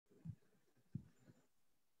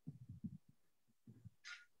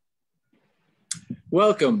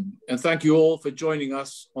Welcome, and thank you all for joining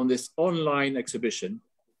us on this online exhibition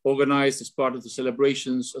organized as part of the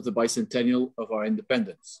celebrations of the bicentennial of our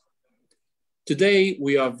independence. Today,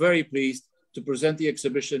 we are very pleased to present the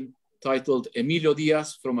exhibition titled Emilio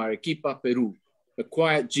Diaz from Arequipa, Peru, a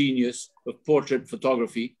quiet genius of portrait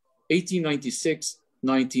photography,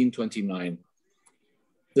 1896-1929.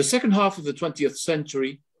 The second half of the 20th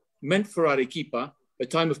century meant for Arequipa a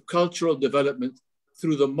time of cultural development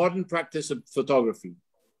through the modern practice of photography.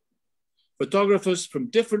 Photographers from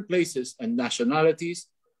different places and nationalities,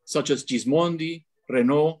 such as Gismondi,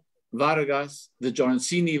 Renault, Vargas, the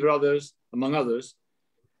Giorncini brothers, among others,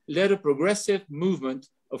 led a progressive movement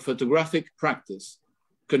of photographic practice,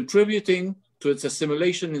 contributing to its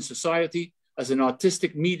assimilation in society as an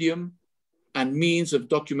artistic medium and means of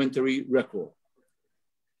documentary record.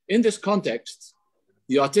 In this context,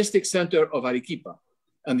 the Artistic Center of Arequipa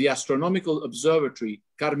and the Astronomical Observatory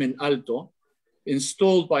Carmen Alto,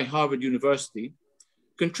 installed by Harvard University,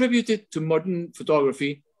 contributed to modern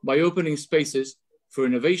photography by opening spaces for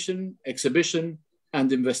innovation, exhibition,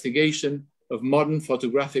 and investigation of modern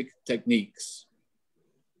photographic techniques.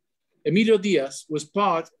 Emilio Diaz was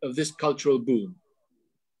part of this cultural boom.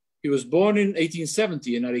 He was born in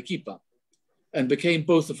 1870 in Arequipa and became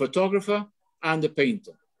both a photographer and a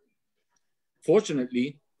painter.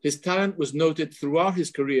 Fortunately, his talent was noted throughout his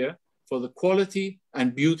career for the quality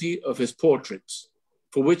and beauty of his portraits,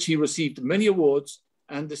 for which he received many awards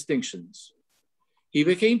and distinctions. He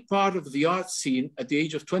became part of the art scene at the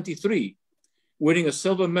age of 23, winning a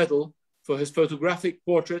silver medal for his photographic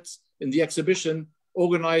portraits in the exhibition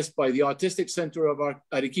organized by the Artistic Center of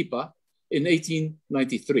Arequipa in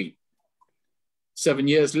 1893. 7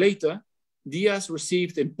 years later, Diaz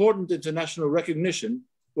received important international recognition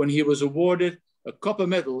when he was awarded a copper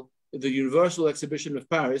medal at the Universal Exhibition of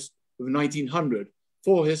Paris of 1900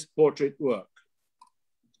 for his portrait work.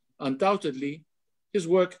 Undoubtedly, his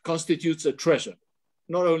work constitutes a treasure,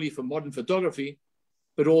 not only for modern photography,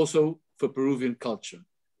 but also for Peruvian culture.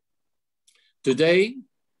 Today,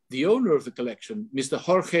 the owner of the collection, Mr.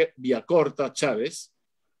 Jorge Villacorta Chavez,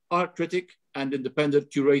 art critic and independent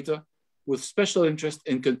curator with special interest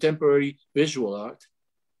in contemporary visual art,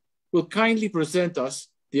 will kindly present us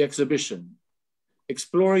the exhibition,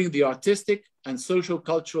 exploring the artistic and social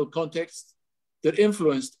cultural context that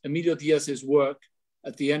influenced Emilio Diaz's work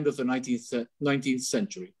at the end of the 19th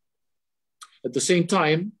century. At the same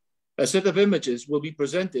time, a set of images will be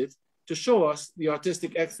presented to show us the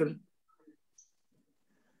artistic excellence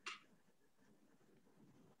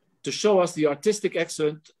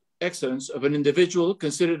of an individual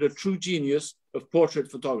considered a true genius of portrait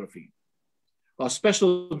photography. Our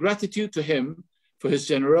special gratitude to him for his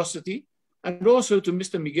generosity, and also to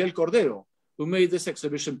Mr. Miguel Cordero, who made this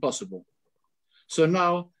exhibition possible. So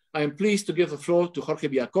now I am pleased to give the floor to Jorge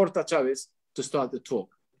Villacorta Chavez to start the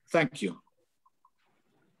talk. Thank you.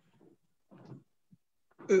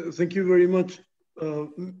 Thank you very much,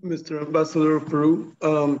 Mr. Ambassador of Peru.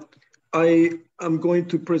 I am going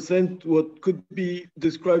to present what could be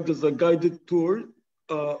described as a guided tour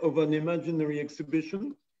of an imaginary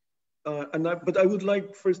exhibition. But I would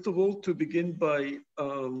like, first of all, to begin by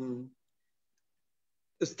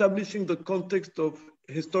establishing the context of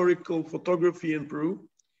historical photography in Peru.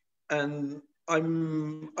 And I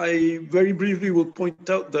very briefly will point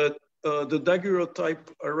out that the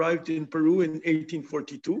daguerreotype arrived in Peru in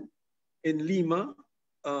 1842. In Lima,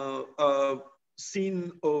 a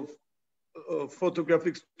scene of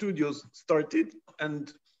photographic studios started.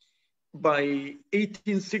 And by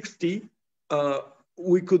 1860,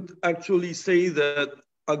 we could actually say that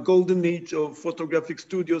a golden age of photographic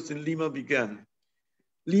studios in Lima began.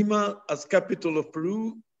 Lima, as capital of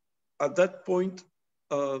Peru, at that point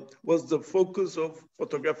was the focus of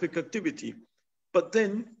photographic activity. But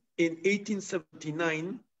then in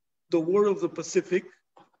 1879, the War of the Pacific,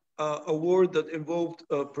 a war that involved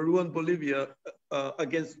Peru and Bolivia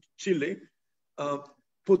against Chile,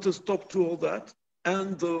 put a stop to all that.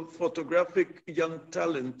 And the photographic young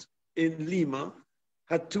talent in Lima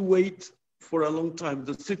had to wait for a long time.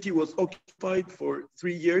 The city was occupied for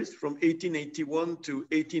 3 years, from 1881 to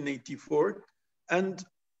 1884. And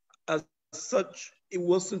as such, it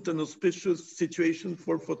wasn't an auspicious situation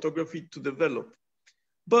for photography to develop.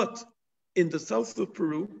 But in the south of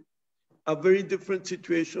Peru, a very different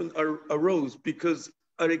situation arose, because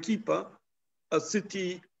Arequipa, a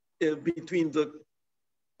city between the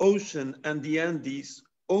ocean and the Andes,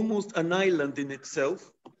 almost an island in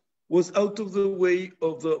itself, was out of the way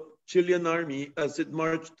of the Chilean army as it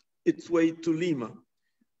marched its way to Lima.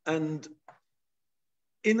 And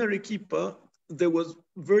in Arequipa, there was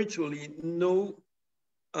virtually no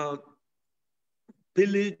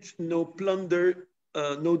pillage, no plunder,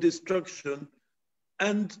 no destruction.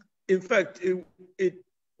 And in fact, it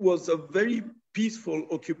was a very peaceful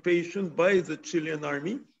occupation by the Chilean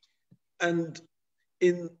army. And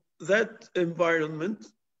in that environment,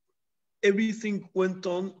 everything went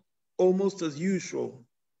on almost as usual.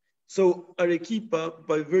 So Arequipa,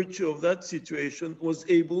 by virtue of that situation, was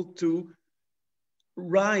able to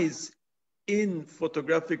rise in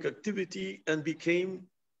photographic activity and became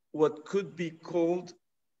what could be called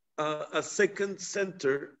a second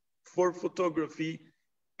center for photography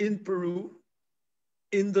in Peru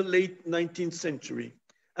in the late 19th century.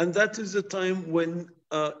 And that is the time when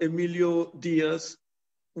Emilio Diaz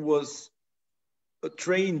was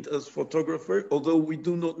trained as photographer, although we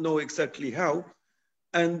do not know exactly how.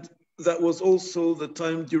 And that was also the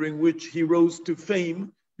time during which he rose to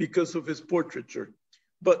fame because of his portraiture.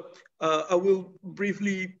 But I will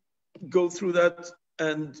briefly go through that,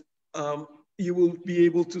 and you will be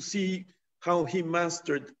able to see how he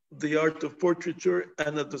mastered the art of portraiture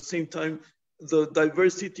and at the same time, the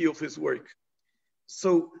diversity of his work.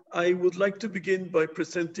 So I would like to begin by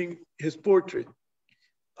presenting his portrait.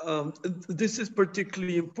 This is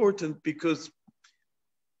particularly important because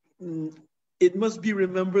it must be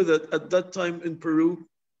remembered that at that time in Peru,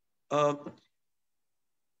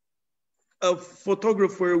 a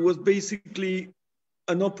photographer was basically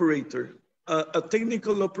an operator, a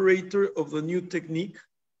technical operator of the new technique.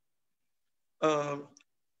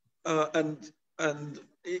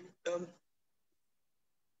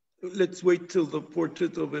 Let's wait till the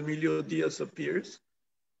portrait of Emilio Diaz appears,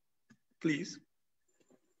 please.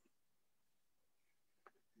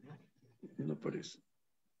 No aparece.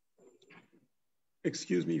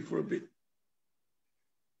 Excuse me for a bit.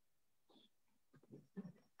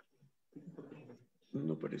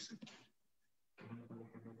 No aparece.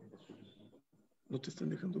 ¿No te están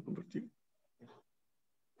dejando compartir?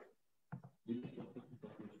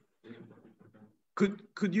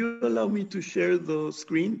 Could you allow me to share the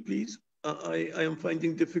screen, please? I am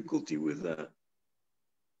finding difficulty with that.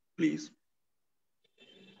 Please.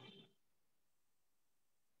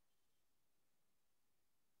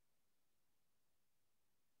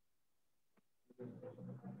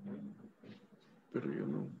 Pero yo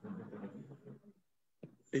no.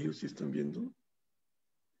 ¿Ellos sí están viendo?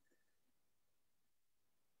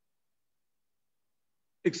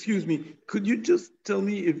 Excuse me, could you just tell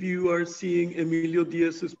me if you are seeing Emilio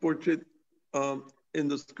Diaz's portrait in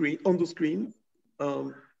the screen, on the screen?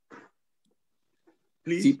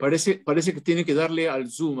 Please. Sí, parece que tienen que darle al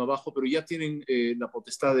zoom abajo, pero ya tienen la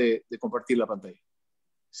potestad de compartir la pantalla.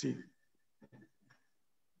 Sí.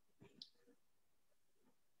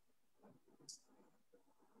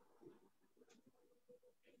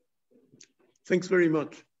 Thanks very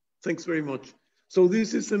much. Thanks very much. So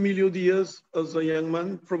this is Emilio Diaz as a young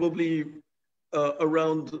man, probably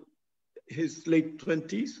around his late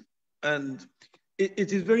 20s. And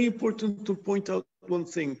it is very important to point out one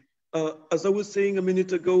thing. As I was saying a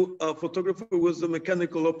minute ago, a photographer was a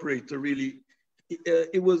mechanical operator, really.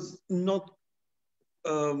 It was not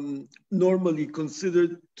normally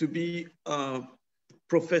considered to be a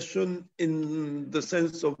profession in the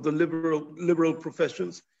sense of the liberal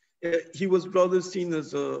professions. He was rather seen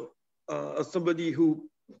as somebody who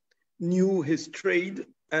knew his trade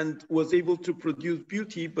and was able to produce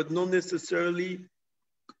beauty, but not necessarily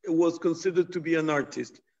was considered to be an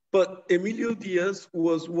artist. But Emilio Diaz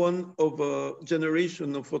was one of a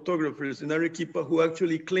generation of photographers in Arequipa who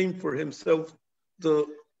actually claimed for himself the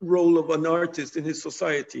role of an artist in his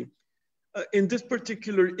society. In this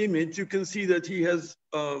particular image, you can see that he has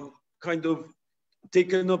kind of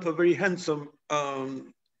taken up a very handsome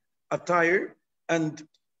attire, and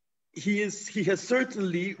he has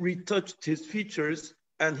certainly retouched his features,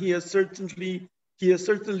 and he has certainly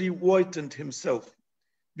whitened himself,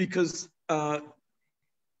 because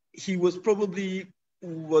he was probably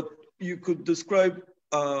what you could describe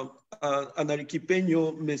an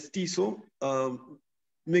Arequipeño mestizo,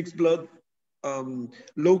 mixed blood,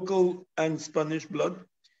 local and Spanish blood.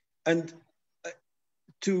 And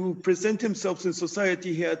to present himself in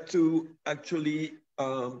society, he had to actually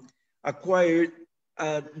acquire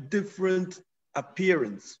a different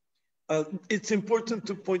appearance. It's important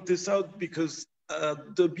to point this out because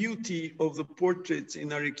the beauty of the portraits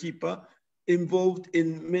in Arequipa involved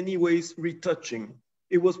in many ways retouching.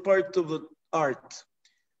 It was part of the art.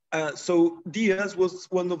 So Diaz was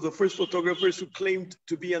one of the first photographers who claimed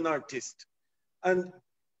to be an artist. And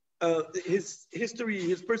his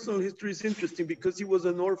personal history is interesting because he was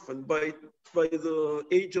an orphan. By the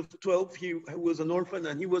age of 12, he was an orphan,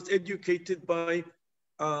 and he was educated by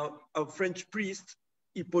a French priest,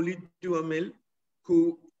 Hippolyte Duhamel,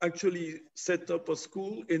 who actually set up a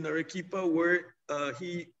school in Arequipa where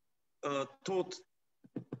he taught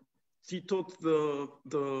the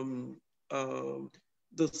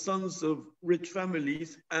sons of rich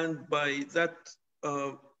families, and by that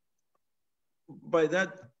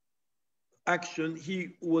action, he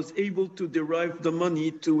was able to derive the money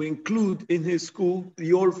to include in his school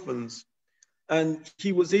the orphans. And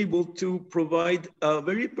he was able to provide a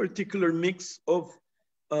very particular mix of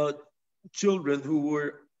children who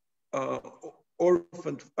were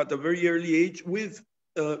orphaned at a very early age with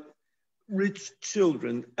rich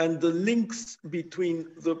children. And the links between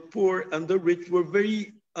the poor and the rich were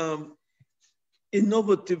very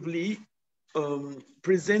innovatively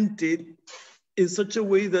presented in such a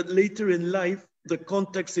way that later in life, the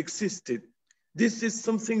context existed. This is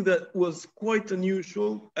something that was quite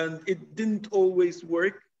unusual, and it didn't always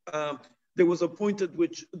work. There was a point at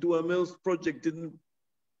which Duhamel's project didn't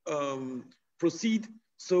proceed.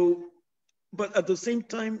 So, but at the same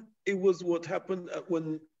time, it was what happened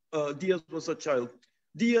when Diaz was a child.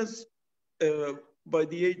 Diaz, by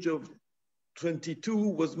the age of 22,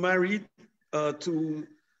 was married to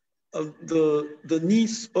the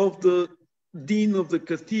niece of the dean of the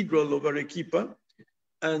Cathedral of Arequipa,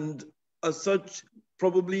 and as such,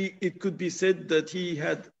 probably it could be said that he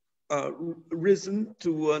had risen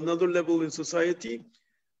to another level in society,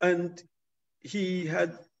 and he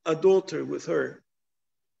had a daughter with her.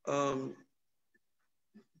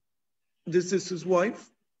 This is his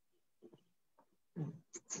wife,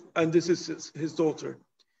 and this is his daughter.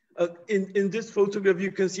 In this photograph,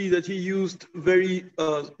 you can see that he used very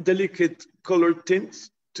delicate color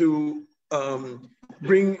tints to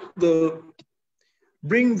bring the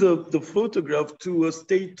photograph to a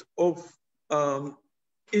state of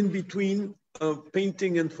in between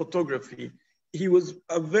painting and photography. He was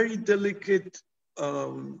a very delicate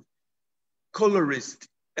colorist,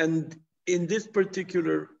 and in this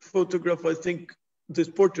particular photograph, I think this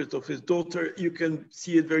portrait of his daughter, you can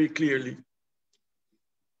see it very clearly.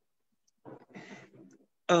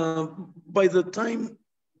 By the time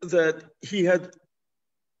that he had,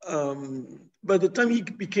 by the time he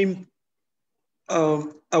became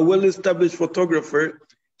a well-established photographer,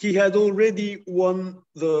 he had already won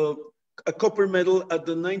a copper medal at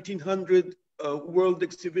the 1900 World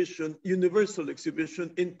Exhibition, Universal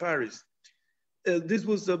Exhibition in Paris. This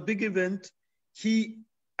was a big event. He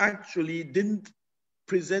actually didn't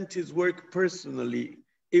present his work personally.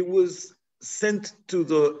 It was sent to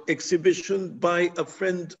the exhibition by a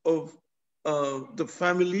friend of the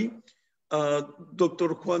family, Dr.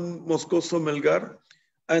 Juan Moscoso Melgar.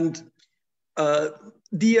 And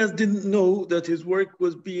Diaz didn't know that his work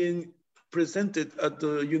was being presented at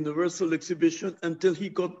the Universal Exhibition until he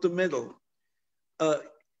got the medal.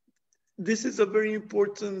 This is a very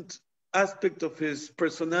important aspect of his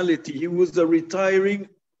personality. He was a retiring,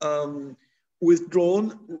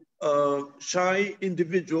 withdrawn, shy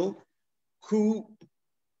individual who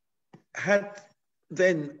had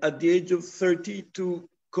then, at the age of 30, to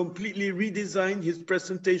completely redesign his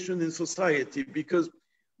presentation in society, because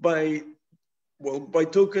by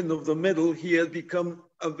token of the medal, he had become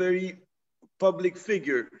a very public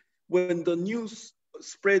figure. When the news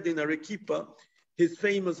spread in Arequipa, his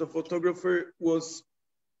fame as a photographer was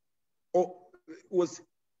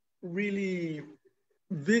really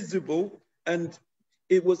visible, and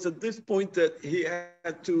it was at this point that he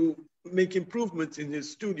had to make improvements in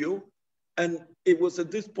his studio, and it was at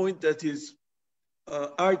this point that his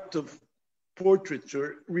art of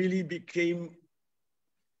portraiture really became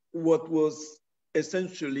what was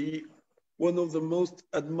essentially one of the most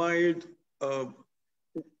admired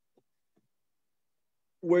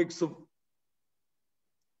works of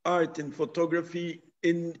art in photography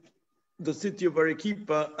in the city of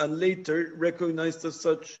Arequipa, and later recognized as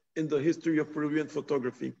such in the history of Peruvian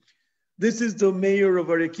photography. This is the mayor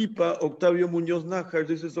of Arequipa, Octavio Muñoz Nájar.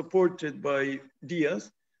 This is a portrait by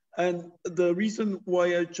Diaz. And the reason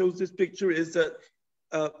why I chose this picture is that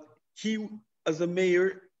he, as a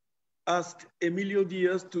mayor, asked Emilio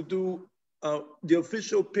Diaz to do the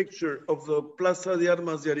official picture of the Plaza de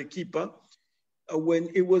Armas de Arequipa when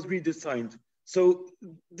it was redesigned. So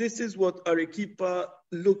this is what Arequipa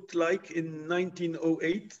looked like in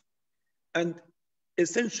 1908. And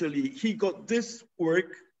essentially he got this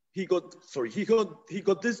work, he got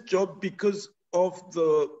this job because of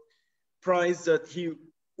the prize that he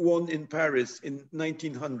won in Paris in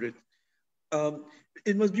 1900.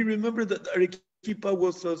 It must be remembered that Arequipa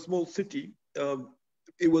was a small city.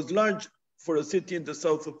 It was large for a city in the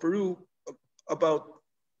south of Peru, about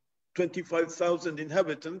 25,000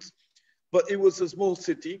 inhabitants, but it was a small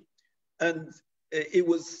city, and it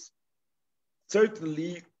was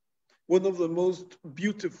certainly one of the most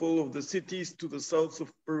beautiful of the cities to the south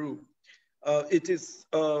of Peru. It is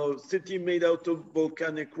a city made out of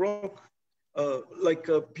volcanic rock, like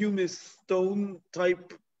a pumice stone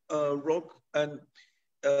type rock, and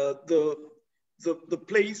the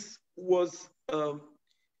place was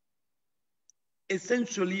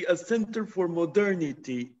essentially a center for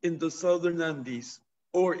modernity in the southern Andes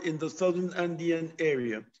or in the southern Andean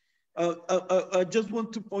area. I just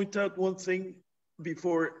want to point out one thing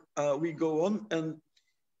before we go on, and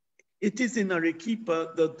it is in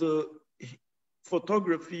Arequipa that the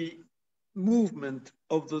photography movement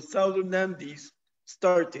of the southern Andes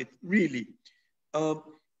started, really.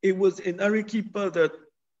 It was in Arequipa that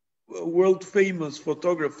world famous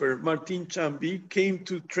photographer Martin Chambi came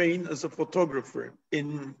to train as a photographer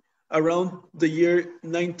in around the year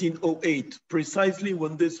 1908, precisely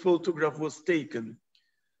when this photograph was taken.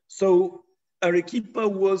 So Arequipa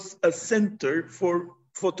was a center for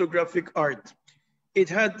photographic art. It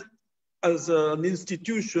had as an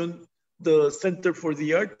institution the Center for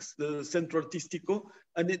the Arts, the Centro Artístico,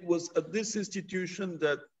 and it was at this institution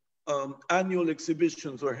that annual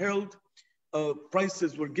exhibitions were held,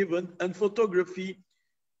 prizes were given, and photography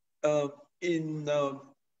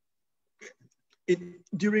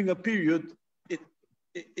during a period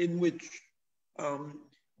in which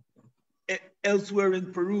elsewhere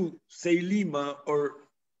in Peru, say Lima or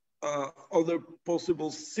other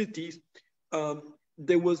possible cities,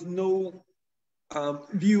 there was no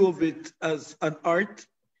view of it as an art.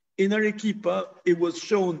 In Arequipa, it was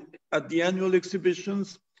shown at the annual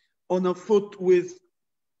exhibitions on a foot with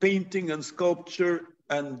painting and sculpture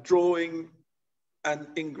and drawing and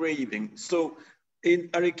engraving. So in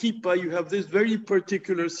Arequipa, you have this very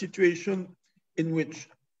particular situation in which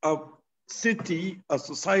a city, a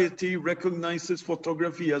society recognizes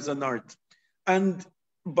photography as an art. And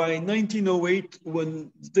by 1908,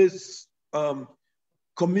 when this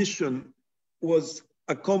commission was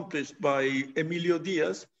accomplished by Emilio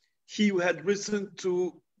Diaz, he had risen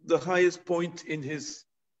to the highest point in his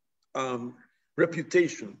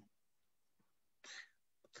reputation.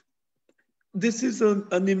 This is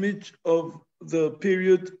an image of the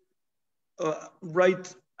period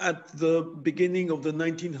right at the beginning of the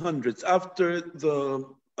 1900s, after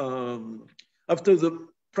the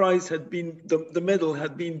prize had been, the medal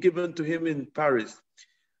had been given to him in Paris.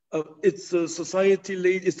 It's a society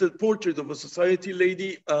lady, it's a portrait of a society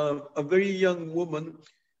lady, a very young woman,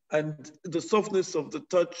 and the softness of the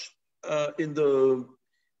touch in the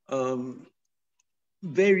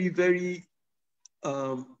very, very,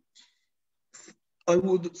 I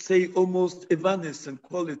would say almost evanescent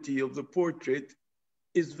quality of the portrait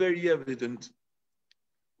is very evident.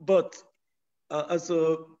 But as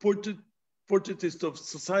a portraitist of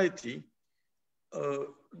society,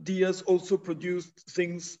 Diaz also produced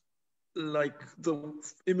things like the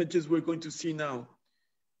images we're going to see now.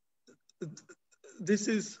 This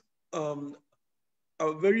is a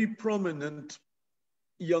very prominent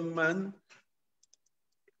young man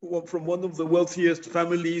from one of the wealthiest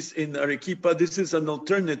families in Arequipa. This is an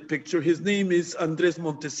alternate picture. His name is Andres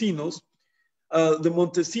Montesinos. The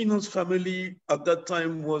Montesinos family at that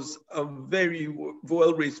time was a very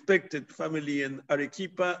well-respected family in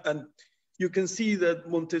Arequipa, and you can see that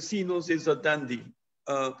Montesinos is a dandy.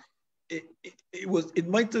 It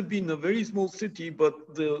might have been a very small city,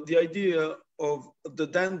 but the idea of the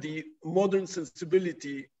dandy, modern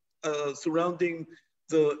sensibility surrounding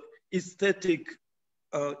the aesthetic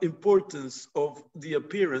importance of the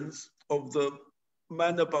appearance of the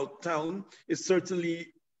man about town is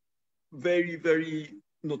certainly very, very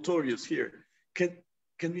notorious here. Can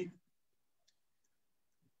we?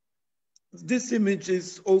 This image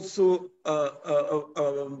is also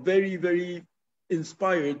a very, very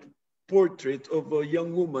inspired portrait of a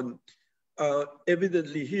young woman.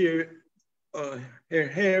 Evidently here, her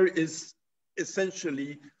hair is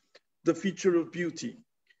essentially the feature of beauty.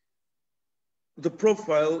 The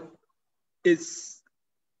profile is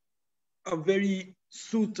a very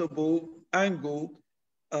suitable angle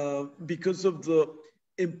because of the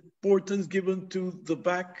importance given to the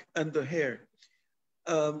back and the hair.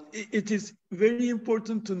 It is very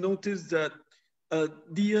important to notice that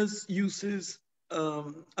Diaz uses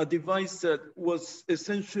a device that was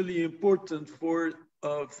essentially important for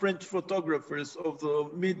French photographers of the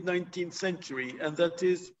mid-19th century, and that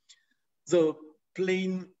is the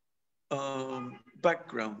plain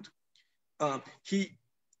background.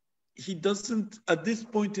 He doesn't, at this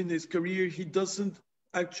point in his career, he doesn't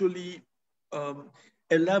actually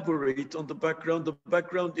elaborate on the background. The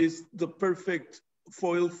background is the perfect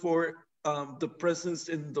foil for the presence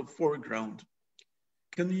in the foreground.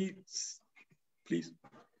 Can we? please.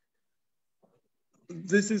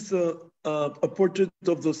 This is a portrait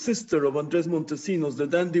of the sister of Andres Montesinos, the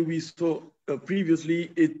dandy we saw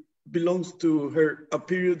previously. It belongs to her, a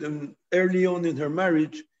period early on in her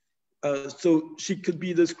marriage. So she could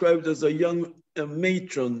be described as a young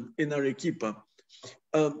matron in Arequipa.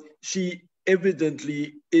 She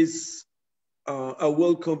evidently is a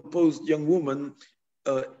well-composed young woman.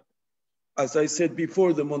 As I said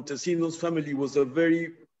before, the Montesinos family was a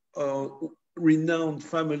very renowned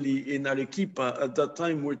family in Arequipa. At that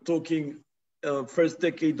time, we're talking first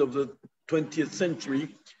decade of the 20th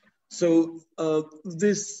century. So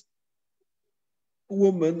this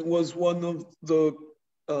woman was one of the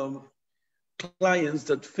clients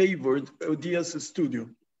that favored Diaz's studio.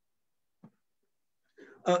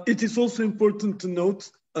 It is also important to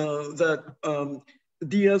note that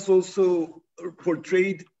Diaz also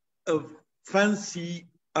portrayed fancy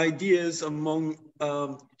ideas among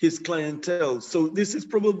his clientele. So this is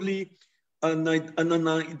probably an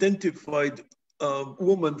unidentified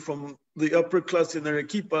woman from the upper class in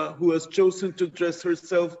Arequipa who has chosen to dress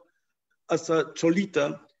herself as a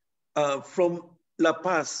cholita from La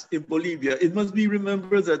Paz in Bolivia. It must be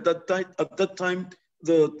remembered that at that time,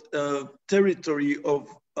 the territory of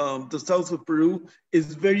the south of Peru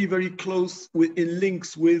is very, very close in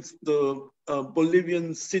links with the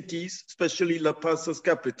Bolivian cities, especially La Paz as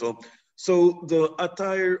capital. So the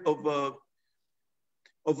attire of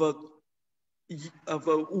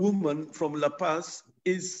a woman from La Paz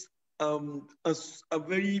is a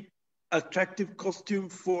very attractive costume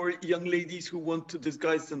for young ladies who want to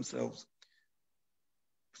disguise themselves.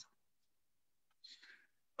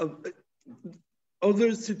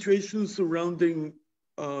 Other situations surrounding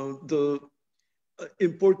the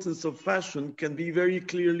importance of fashion can be very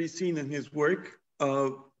clearly seen in his work.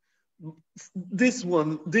 This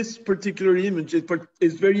particular image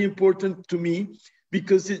is very important to me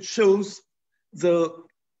because it shows the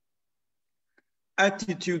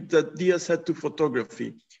attitude that Diaz had to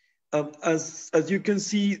photography. As you can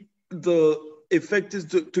see, the effect is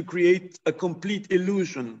to create a complete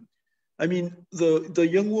illusion. I mean, the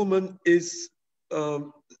young woman is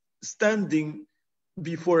standing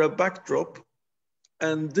before a backdrop,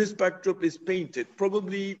 and this backdrop is painted.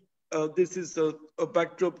 Probably this is a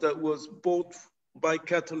backdrop that was bought by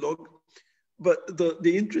catalog, but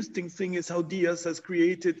the interesting thing is how Diaz has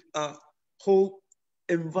created a whole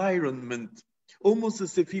environment, almost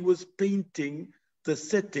as if he was painting the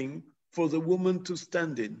setting for the woman to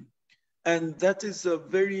stand in. And that is a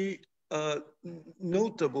very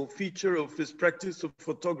notable feature of his practice of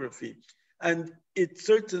photography. And it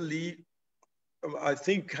certainly, I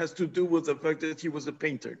think, has to do with the fact that he was a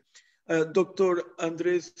painter. Dr.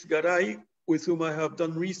 Andres Garay, with whom I have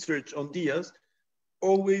done research on Diaz,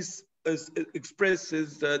 always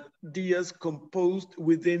expresses that Diaz composed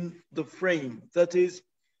within the frame. That is,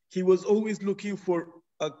 he was always looking for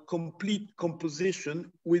a complete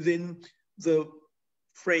composition within the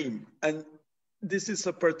frame. And this is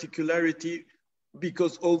a particularity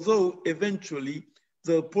because although eventually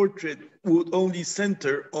the portrait would only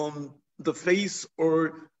center on the face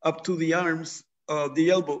or up to the arms, the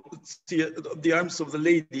elbow, the arms of the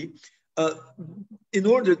lady, in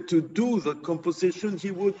order to do the composition,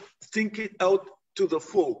 he would think it out to the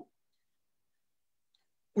full.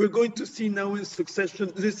 We're going to see now in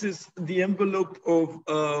succession, this is the envelope of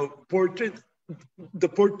portrait. The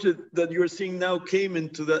portrait that you're seeing now came in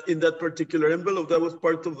that particular envelope. That was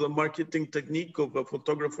part of the marketing technique of a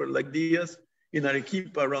photographer like Diaz in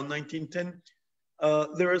Arequipa around 1910.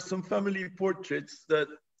 There are some family portraits that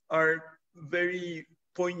are very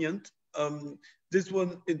poignant. This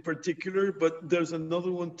one in particular, but there's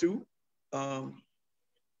another one too.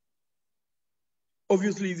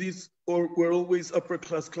 Obviously, these were always upper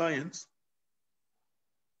class clients.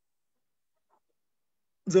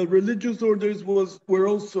 The religious orders were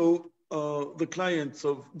also the clients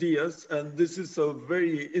of Diaz, and this is a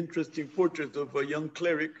very interesting portrait of a young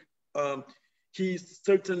cleric. He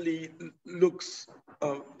certainly looks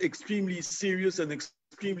extremely serious and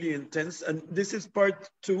extremely intense, and this is part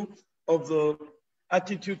two of the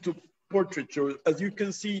attitude to portraiture. As you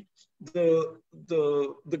can see, the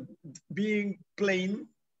being plain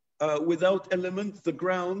without elements, the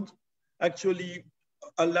ground actually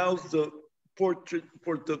allows the portrait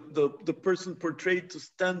for the person portrayed to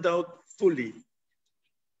stand out fully.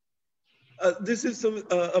 This is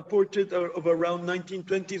a portrait of around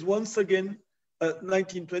 1920s. Once again,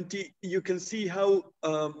 1920, you can see how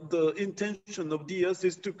the intention of Diaz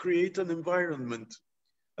is to create an environment,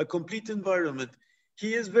 a complete environment.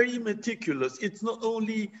 He is very meticulous. It's not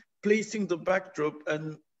only placing the backdrop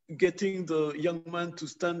and getting the young man to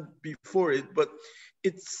stand before it, but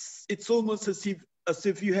it's almost as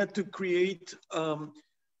if you had to create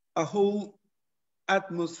a whole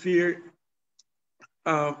atmosphere,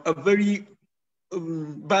 a very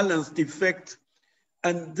balanced effect,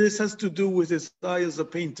 and this has to do with his eye as a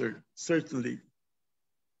painter, certainly.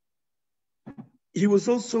 He was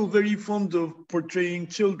also very fond of portraying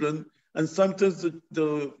children, and sometimes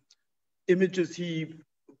the images he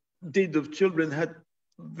did of children had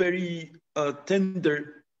very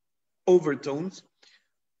tender overtones.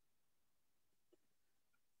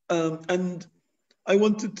 And I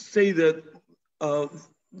wanted to say that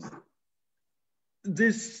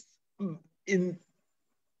this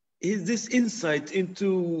insight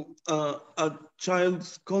into a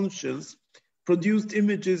child's conscience produced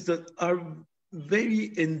images that are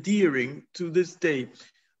very endearing to this day.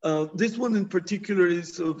 This one in particular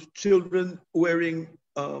is of children wearing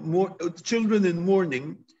children in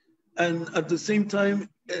mourning, and at the same time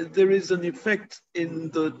there is an effect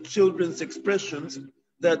in the children's expressions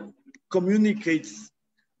that communicates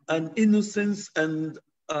an innocence and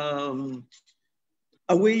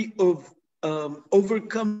a way of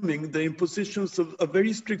overcoming the impositions of a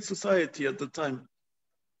very strict society at the time.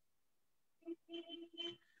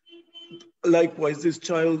 Likewise, this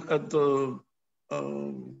child at the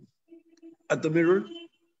mirror.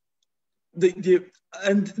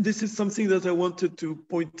 And this is something that I wanted to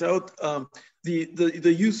point out.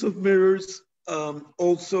 The use of mirrors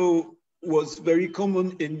also was very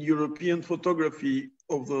common in European photography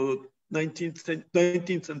of the 19th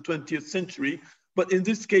and 20th century. But in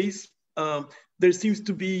this case, there seems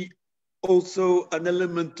to be also an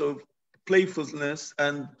element of playfulness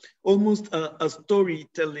and almost a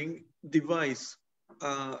storytelling device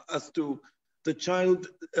as to the child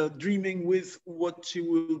dreaming with what she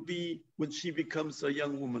will be when she becomes a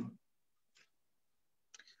young woman.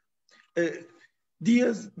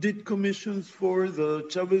 Diaz did commissions for the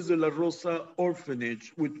Chavez de la Rosa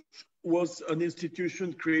orphanage, which was an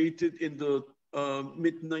institution created in the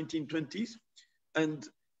mid-1920s. And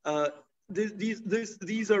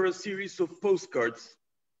these are a series of postcards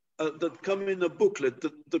that come in a booklet,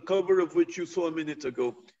 the cover of which you saw a minute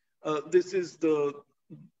ago. This is the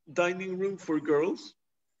dining room for girls.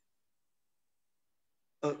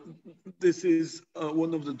 This is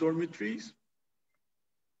one of the dormitories.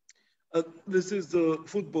 This is the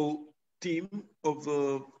football team of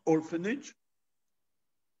the orphanage.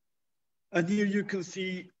 And here you can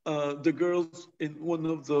see the girls in one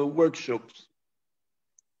of the workshops.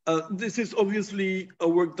 This is obviously a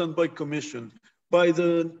work done by commission. By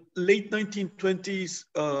the late 1920s,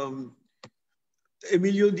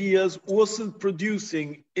 Emilio Diaz wasn't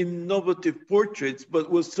producing innovative portraits,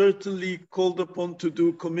 but was certainly called upon to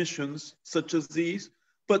do commissions such as these.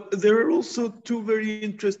 But there are also two very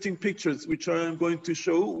interesting pictures, which I am going to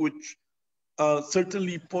show, which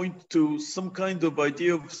certainly point to some kind of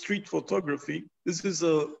idea of street photography. This is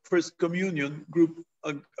a First Communion group,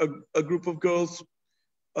 a group of girls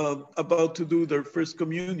about to do their First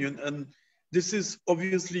Communion. And this is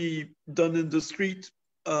obviously done in the street.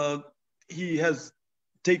 He has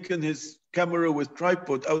taken his camera with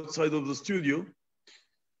tripod outside of the studio.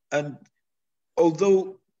 And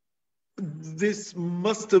although this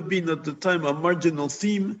must have been at the time a marginal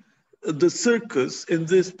theme, the circus in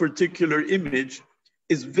this particular image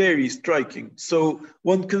is very striking. So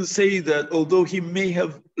one can say that although he may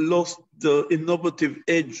have lost the innovative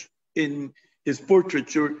edge in his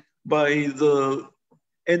portraiture, by the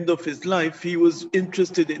end of his life, he was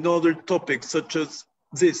interested in other topics such as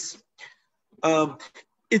this.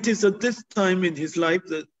 It is at this time in his life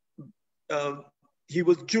that he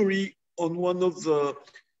was jury on one of the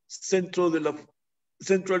Centro Artístico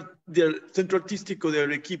de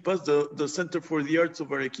Arequipa, the Center for the Arts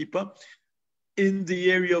of Arequipa, in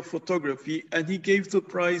the area of photography, and he gave the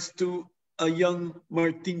prize to a young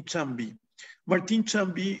Martin Chambi. Martin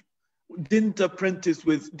Chambi didn't apprentice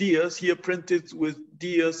with Diaz, he apprenticed with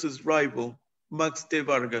Diaz's rival, Max de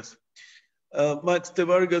Vargas. Max de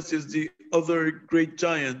Vargas is the other great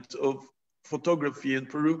giant of photography in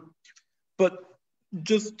Peru. But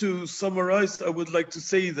just to summarize, I would like to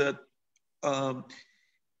say that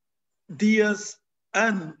Diaz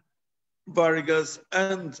and Vargas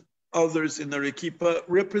and others in Arequipa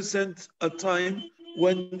represent a time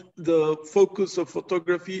when the focus of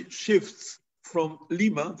photography shifts from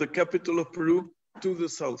Lima, the capital of Peru, to the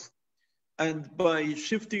south. And by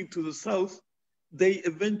shifting to the south, they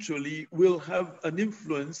eventually will have an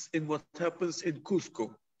influence in what happens in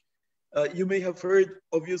Cusco. You may have heard,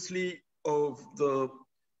 obviously, of the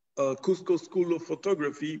Cusco School of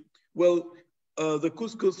Photography. Well, the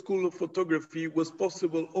Cusco School of Photography was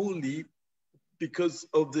possible only because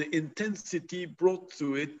of the intensity brought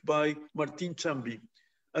to it by Martin Chambi.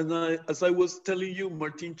 And as I was telling you,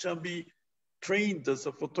 Martin Chambi trained as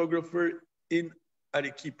a photographer in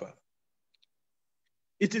Arequipa.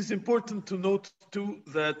 It is important to note too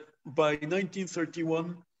that by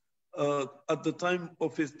 1931, at the time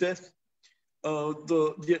of his death,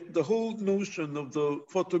 the whole notion of the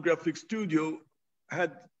photographic studio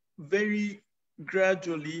had very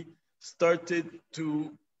gradually started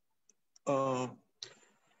to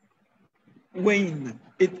wane.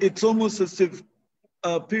 It's almost as if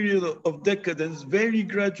a period of decadence very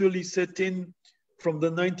gradually set in from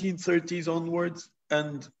the 1930s onwards,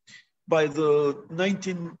 and by the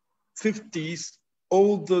 1950s,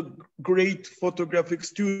 all the great photographic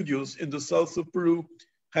studios in the south of Peru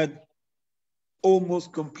had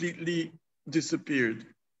almost completely disappeared.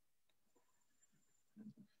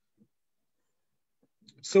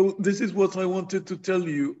 So this is what I wanted to tell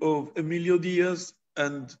you of Emilio Diaz,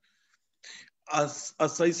 and as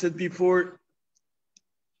I said before,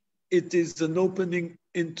 it is an opening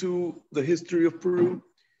into the history of Peru,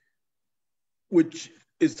 which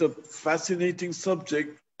is a fascinating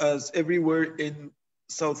subject as everywhere in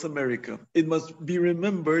South America. It must be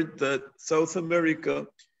remembered that South America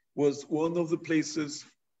was one of the places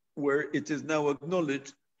where it is now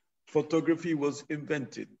acknowledged photography was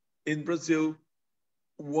invented. In Brazil,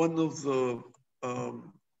 one of the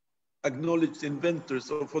acknowledged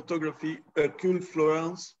inventors of photography, Hercule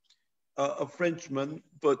Florence, a Frenchman,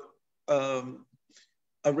 but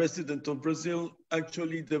a resident of Brazil,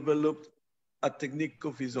 actually developed a technique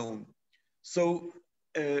of his own. So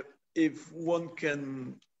if one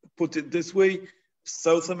can put it this way,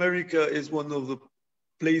 South America is one of the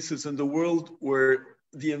places in the world where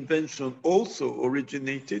the invention also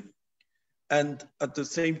originated. And at the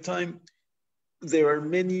same time, there are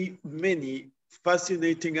many, many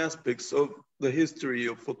fascinating aspects of the history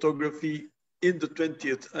of photography in the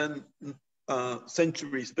 20th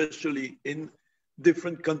century, especially in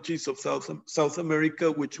different countries of South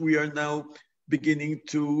America, which we are now beginning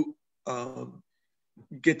to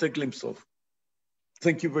get a glimpse of.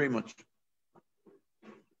 Thank you very much.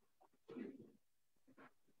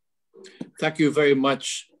 Thank you very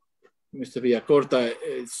much, Mr. Villacorta.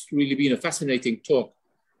 It's really been a fascinating talk.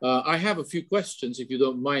 I have a few questions, if you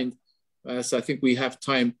don't mind, as I think we have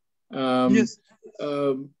time. Yes.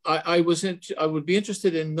 I would be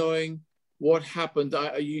interested in knowing what happened.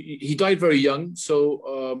 He died very young,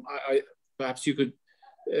 so perhaps you could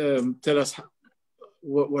tell us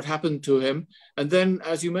what happened to him. And then,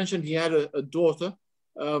 as you mentioned, he had a daughter.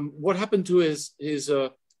 What happened to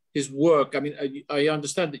his work? I mean, I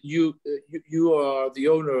understand that you are the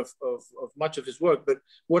owner of much of his work, but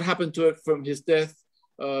what happened to it from his death?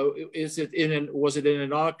 Was it in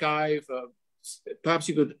an archive? Perhaps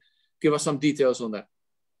you could give us some details on that.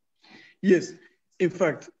 Yes, in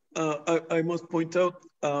fact, I must point out,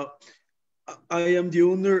 I am the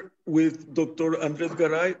owner with Dr. Andres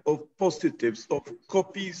Garay of positives, of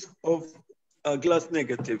copies of glass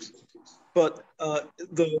negatives. But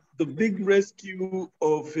the big rescue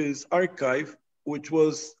of his archive, which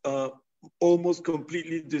was almost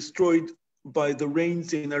completely destroyed by the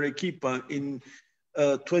rains in Arequipa in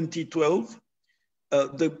 2012,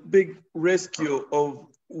 the big rescue of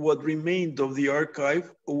what remained of the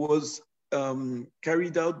archive was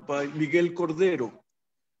carried out by Miguel Cordero.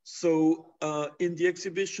 So in the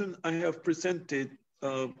exhibition, I have presented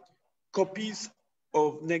copies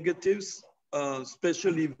of negatives,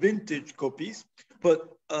 especially vintage copies,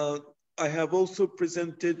 but I have also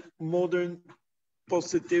presented modern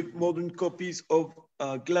copies of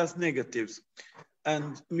glass negatives.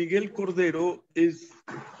 And Miguel Cordero is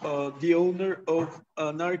the owner of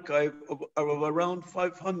an archive of around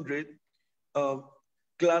 500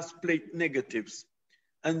 glass plate negatives.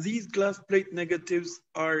 And these glass plate negatives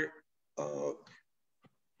are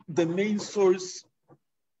the main source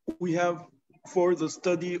we have for the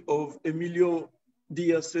study of Emilio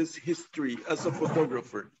Diaz's history as a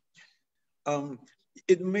photographer.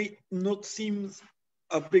 It may not seem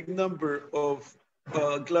a big number of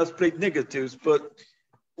glass plate negatives, but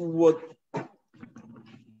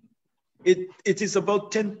it is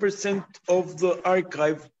about 10% of the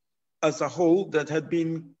archive as a whole that had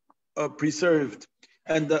been preserved,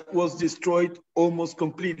 and that was destroyed almost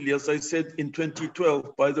completely, as I said, in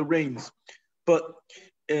 2012 by the rains. But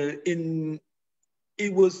it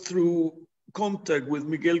was through contact with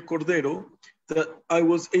Miguel Cordero that I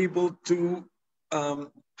was able to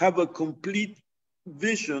have a complete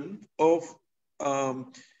vision of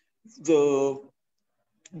the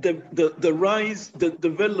the rise, the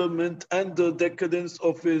development, and the decadence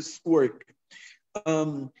of his work.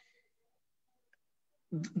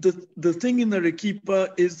 The thing in Arequipa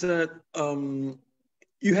is that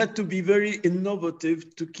you had to be very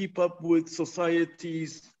innovative to keep up with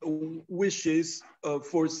society's wishes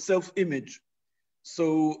for self-image.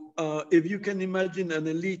 So if you can imagine an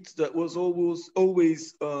elite that was always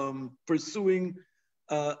pursuing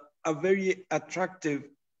a very attractive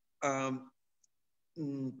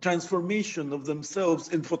transformation of themselves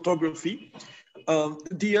in photography,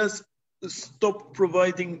 Diaz stopped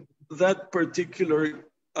providing that particular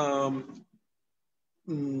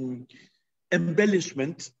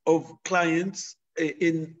embellishment of clients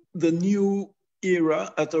in the new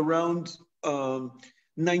era at around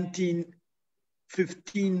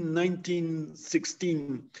 1915,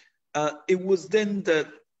 1916. It was then that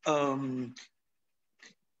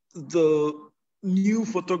the new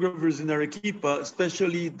photographers in Arequipa,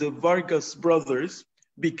 especially the Vargas brothers,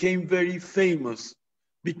 became very famous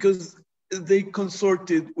because they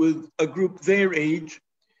consorted with a group their age.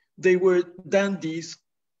 They were dandies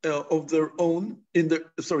of their own,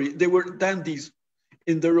 they were dandies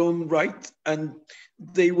in their own right, and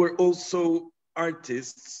they were also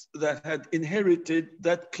artists that had inherited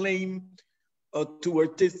that claim to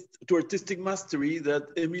artistic mastery that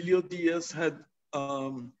Emilio Diaz had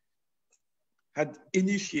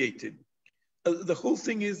initiated. The whole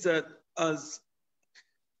thing is that as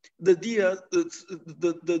the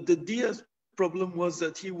Diaz problem was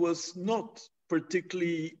that he was not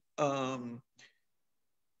particularly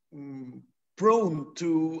prone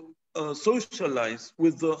to socialize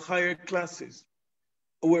with the higher classes,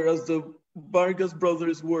 whereas the Vargas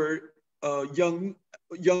brothers were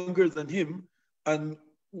younger than him and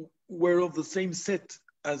were of the same set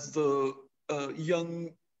as the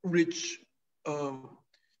young, rich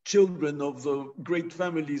children of the great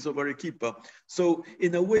families of Arequipa. So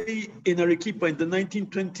in a way, in Arequipa in the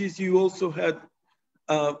 1920s, you also had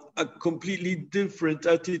a completely different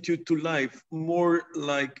attitude to life, more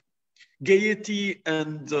like gaiety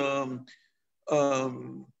and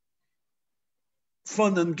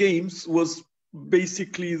fun and games was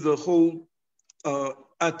basically the whole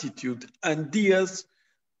attitude. And Diaz,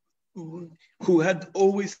 who had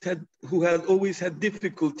always had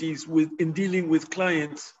difficulties in dealing with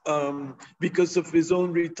clients because of his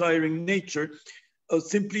own retiring nature,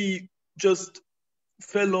 simply just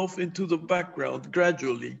fell off into the background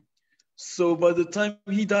gradually. So by the time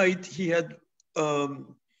he died, he had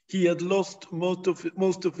lost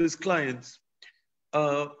most of his clients,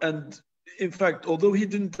 and in fact, although he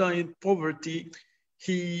didn't die in poverty,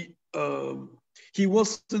 he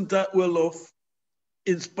wasn't that well off,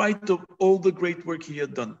 in spite of all the great work he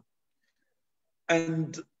had done.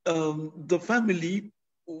 And the family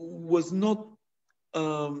was not,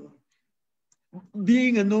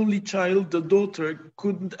 being an only child, the daughter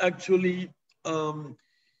couldn't actually,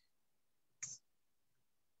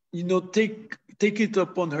 take it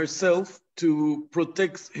upon herself to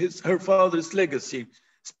protect her father's legacy,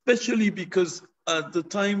 especially because at the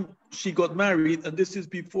time she got married, and this is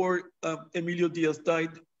before Emilio Diaz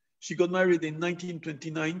died. She got married in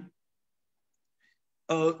 1929.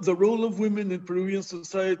 The role of women in Peruvian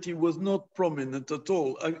society was not prominent at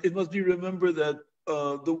all. It must be remembered that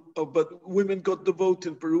but women got the vote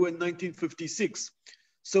in Peru in 1956.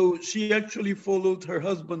 So she actually followed her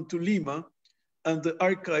husband to Lima, and the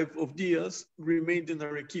archive of Diaz remained in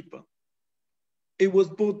Arequipa. It was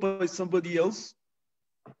bought by somebody else,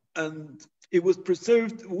 and it was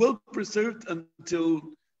well preserved until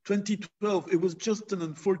 2012. It was just an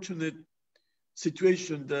unfortunate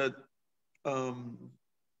situation that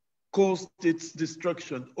caused its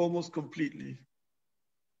destruction almost completely.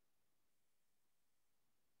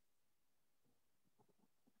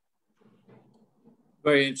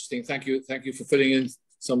 Very interesting. Thank you. Thank you for filling in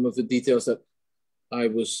some of the details that I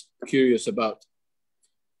was curious about.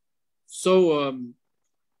 So,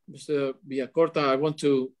 Mr. Villacorta, I want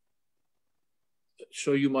to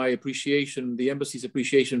show you my appreciation, the embassy's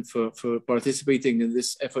appreciation for participating in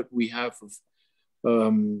this effort we have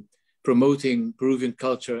of promoting Peruvian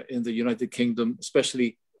culture in the United Kingdom,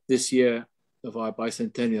 especially this year of our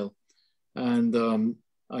bicentennial. And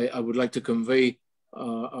I would like to convey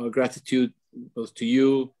our gratitude both to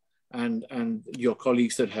you and your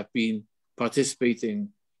colleagues that have been participating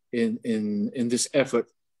in this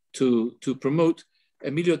effort to promote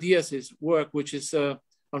Emilio Diaz's work, which is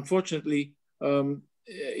unfortunately,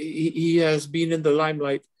 he has been in the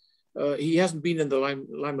limelight. He hasn't been in the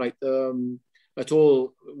limelight at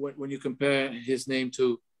all when you compare his name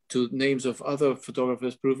to names of other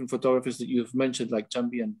photographers, Peruvian photographers that you've mentioned, like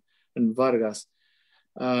Chambi and Vargas.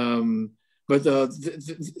 But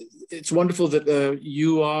it's wonderful that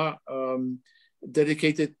you are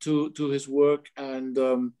dedicated to his work,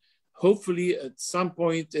 and hopefully at some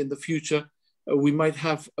point in the future we might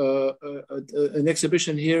have an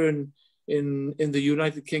exhibition here in the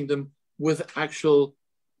United Kingdom with actual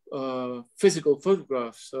physical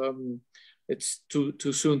photographs. It's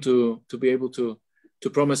too soon to be able to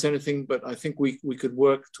promise anything, but I think we could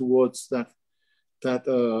work towards that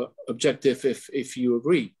objective if you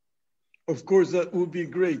agree. Of course, that would be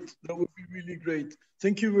great. That would be really great.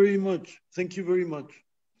 Thank you very much. Thank you very much.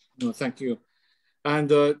 No, thank you. And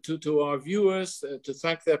to our viewers, to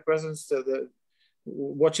thank their presence,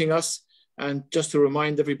 watching us, and just to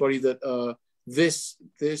remind everybody that this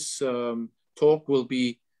talk will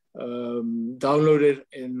be downloaded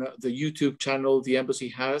in the YouTube channel the embassy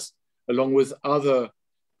has, along with other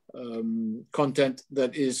content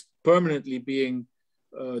that is permanently being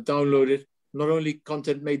downloaded. Not only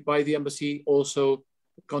content made by the embassy, also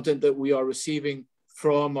content that we are receiving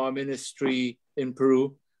from our ministry in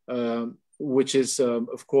Peru, which is,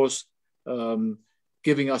 of course,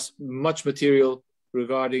 giving us much material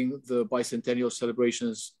regarding the bicentennial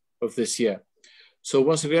celebrations of this year. So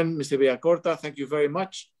once again, Mr. Villacorta, thank you very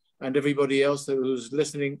much. And everybody else who's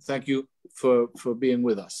listening, thank you for being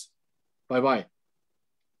with us. Bye-bye.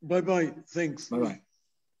 Bye-bye. Thanks. Bye-bye.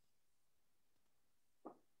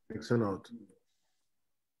 Thanks a lot.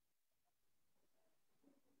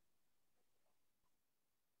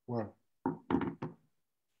 Wow.